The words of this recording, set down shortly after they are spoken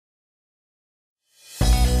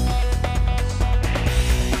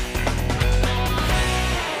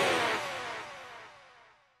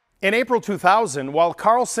In April 2000, while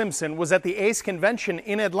Carl Simpson was at the Ace Convention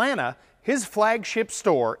in Atlanta, his flagship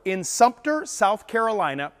store in Sumter, South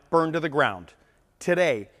Carolina, burned to the ground.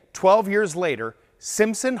 Today, 12 years later,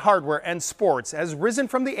 Simpson Hardware and Sports has risen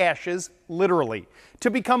from the ashes, literally,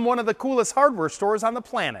 to become one of the coolest hardware stores on the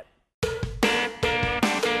planet.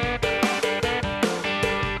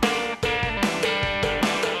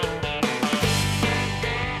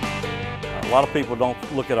 A lot of people don't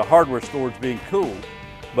look at a hardware store as being cool,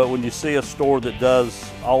 but when you see a store that does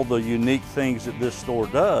all the unique things that this store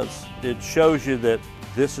does, it shows you that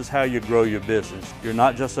this is how you grow your business. You're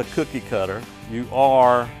not just a cookie cutter, you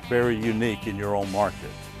are very unique in your own market.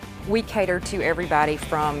 We cater to everybody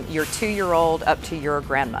from your 2-year-old up to your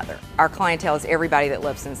grandmother. Our clientele is everybody that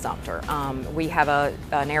lives in Sumter. We have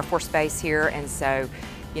an Air Force base here, and so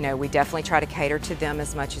we definitely try to cater to them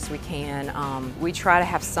as much as we can. We try to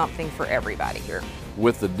have something for everybody here.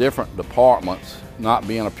 With the different departments, not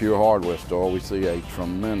being a pure hardware store, we see a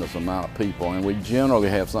tremendous amount of people, and we generally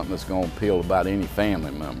have something that's going to appeal to about any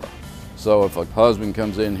family member. So if a husband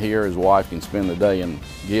comes in here, his wife can spend the day in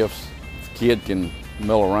gifts, the kid can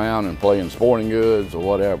mill around and play in sporting goods or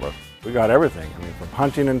whatever. We got everything. I mean, from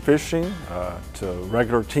hunting and fishing to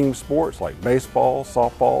regular team sports like baseball,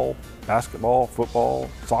 softball, basketball, football,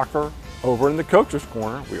 soccer. Over in the coach's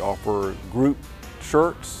corner, we offer group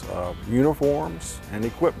shirts, uniforms, and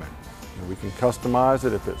equipment. And we can customize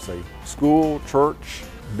it if it's a school, church,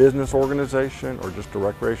 business organization, or just a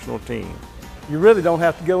recreational team. You really don't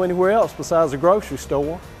have to go anywhere else besides a grocery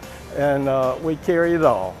store, and we carry it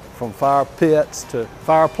all, from fire pits to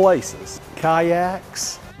fireplaces,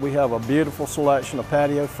 kayaks. We have a beautiful selection of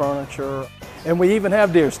patio furniture, and we even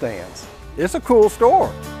have deer stands. It's a cool store.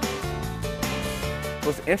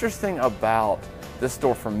 What's interesting about this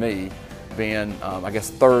store for me, being I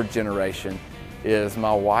guess third generation, is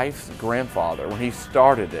my wife's grandfather. When he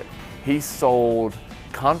started it, he sold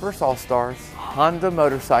Converse All-Stars, Honda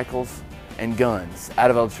motorcycles, and guns out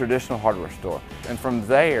of a traditional hardware store. And from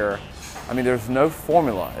there, I mean, there's no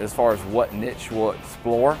formula as far as what niche we'll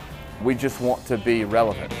explore. We just want to be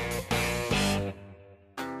relevant.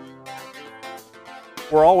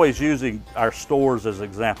 We're always using our stores as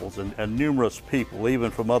examples, and numerous people, even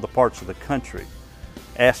from other parts of the country,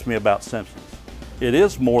 ask me about Simpson's. It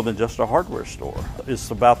is more than just a hardware store.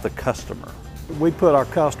 It's about the customer. We put our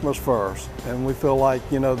customers first, and we feel like,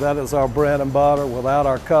 that is our bread and butter. Without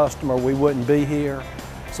our customer, we wouldn't be here.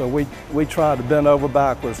 So we try to bend over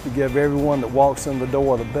backwards to give everyone that walks in the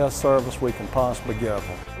door the best service we can possibly give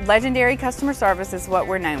them. Legendary customer service is what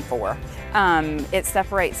we're known for. It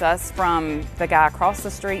separates us from the guy across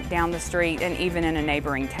the street, down the street, and even in a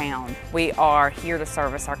neighboring town. We are here to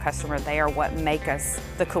service our customer. They are what make us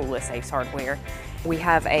the coolest Ace Hardware. We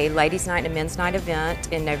have a ladies' night and a men's night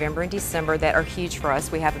event in November and December that are huge for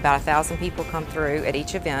us. We have about 1,000 people come through at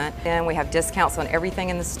each event, and we have discounts on everything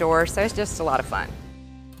in the store, so it's just a lot of fun.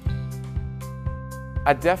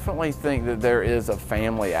 I definitely think that there is a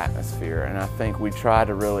family atmosphere, and I think we try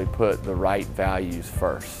to really put the right values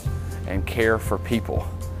first and care for people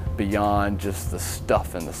beyond just the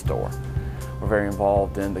stuff in the store. We're very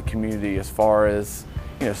involved in the community as far as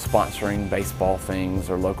sponsoring baseball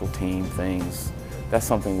things or local team things. That's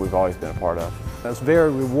something we've always been a part of. It's very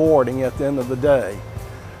rewarding at the end of the day,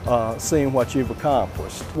 seeing what you've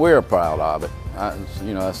accomplished. We're proud of it.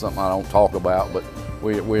 That's something I don't talk about, but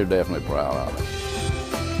we're definitely proud of it.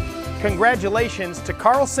 Congratulations to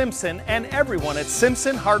Carl Simpson and everyone at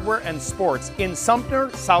Simpson Hardware and Sports in Sumter,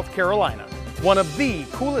 South Carolina, one of the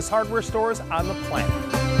coolest hardware stores on the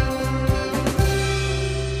planet.